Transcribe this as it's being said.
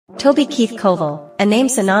Toby Keith Koval, a name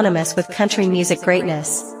synonymous with country music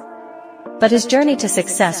greatness. But his journey to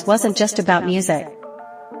success wasn't just about music.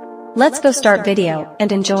 Let's go start video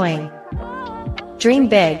and enjoying. Dream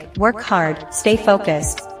big, work hard, stay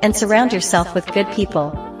focused, and surround yourself with good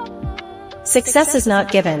people. Success is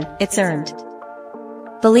not given, it's earned.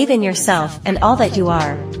 Believe in yourself and all that you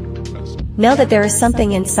are. Know that there is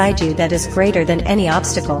something inside you that is greater than any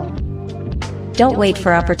obstacle. Don't wait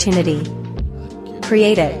for opportunity.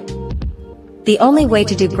 Create it. The only way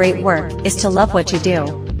to do great work is to love what you do.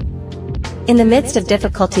 In the midst of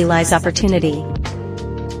difficulty lies opportunity.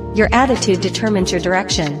 Your attitude determines your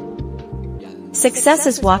direction. Success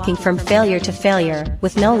is walking from failure to failure,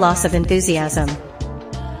 with no loss of enthusiasm.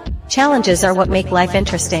 Challenges are what make life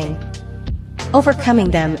interesting.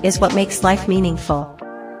 Overcoming them is what makes life meaningful.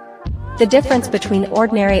 The difference between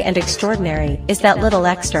ordinary and extraordinary is that little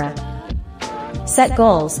extra. Set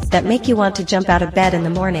goals that make you want to jump out of bed in the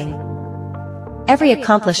morning. Every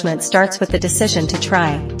accomplishment starts with the decision to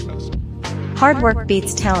try. Hard work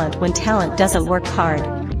beats talent when talent doesn't work hard.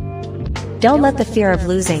 Don't let the fear of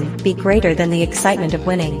losing be greater than the excitement of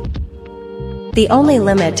winning. The only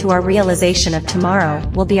limit to our realization of tomorrow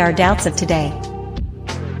will be our doubts of today.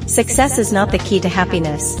 Success is not the key to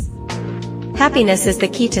happiness. Happiness is the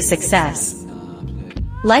key to success.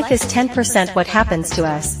 Life is 10% what happens to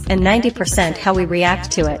us and 90% how we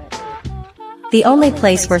react to it. The only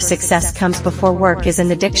place where success comes before work is in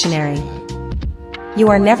the dictionary. You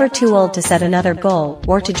are never too old to set another goal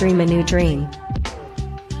or to dream a new dream.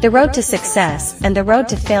 The road to success and the road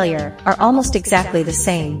to failure are almost exactly the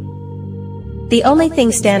same. The only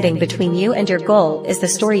thing standing between you and your goal is the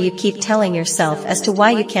story you keep telling yourself as to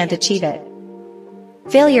why you can't achieve it.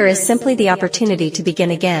 Failure is simply the opportunity to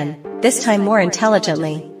begin again, this time more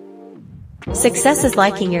intelligently. Success is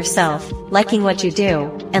liking yourself, liking what you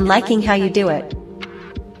do, and liking how you do it.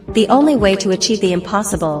 The only way to achieve the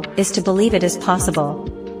impossible is to believe it is possible.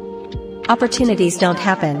 Opportunities don't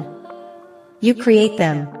happen. You create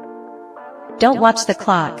them. Don't watch the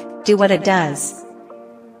clock, do what it does.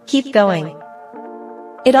 Keep going.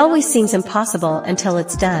 It always seems impossible until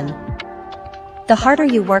it's done. The harder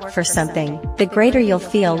you work for something, the greater you'll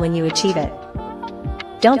feel when you achieve it.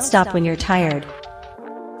 Don't stop when you're tired.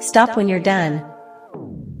 Stop when you're done.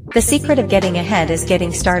 The secret of getting ahead is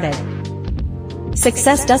getting started.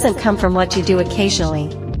 Success doesn't come from what you do occasionally.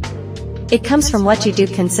 It comes from what you do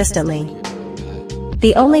consistently.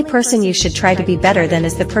 The only person you should try to be better than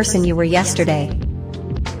is the person you were yesterday.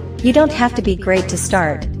 You don't have to be great to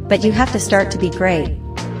start, but you have to start to be great.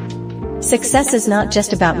 Success is not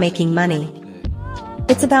just about making money.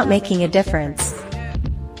 It's about making a difference.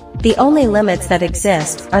 The only limits that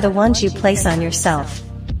exist are the ones you place on yourself.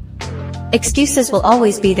 Excuses will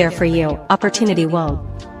always be there for you, opportunity won't.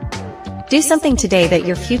 Do something today that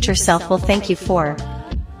your future self will thank you for.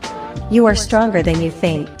 You are stronger than you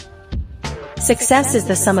think. Success is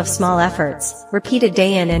the sum of small efforts, repeated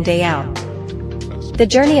day in and day out. The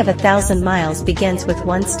journey of 1,000 miles begins with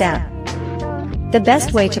one step. The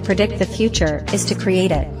best way to predict the future is to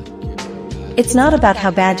create it. It's not about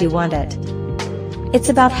how bad you want it. It's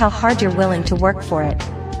about how hard you're willing to work for it.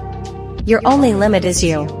 Your only limit is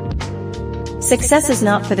you. Success is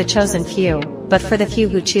not for the chosen few, but for the few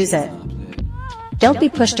who choose it. Don't be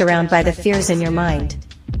pushed around by the fears in your mind.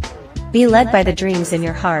 Be led by the dreams in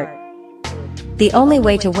your heart. The only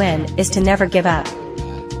way to win is to never give up.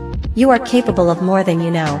 You are capable of more than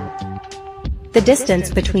you know. The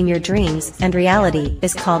distance between your dreams and reality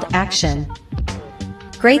is called action.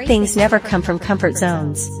 Great things never come from comfort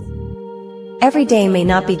zones. Every day may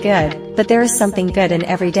not be good, but there is something good in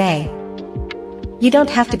every day. You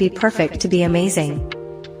don't have to be perfect to be amazing.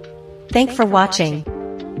 Thanks for watching.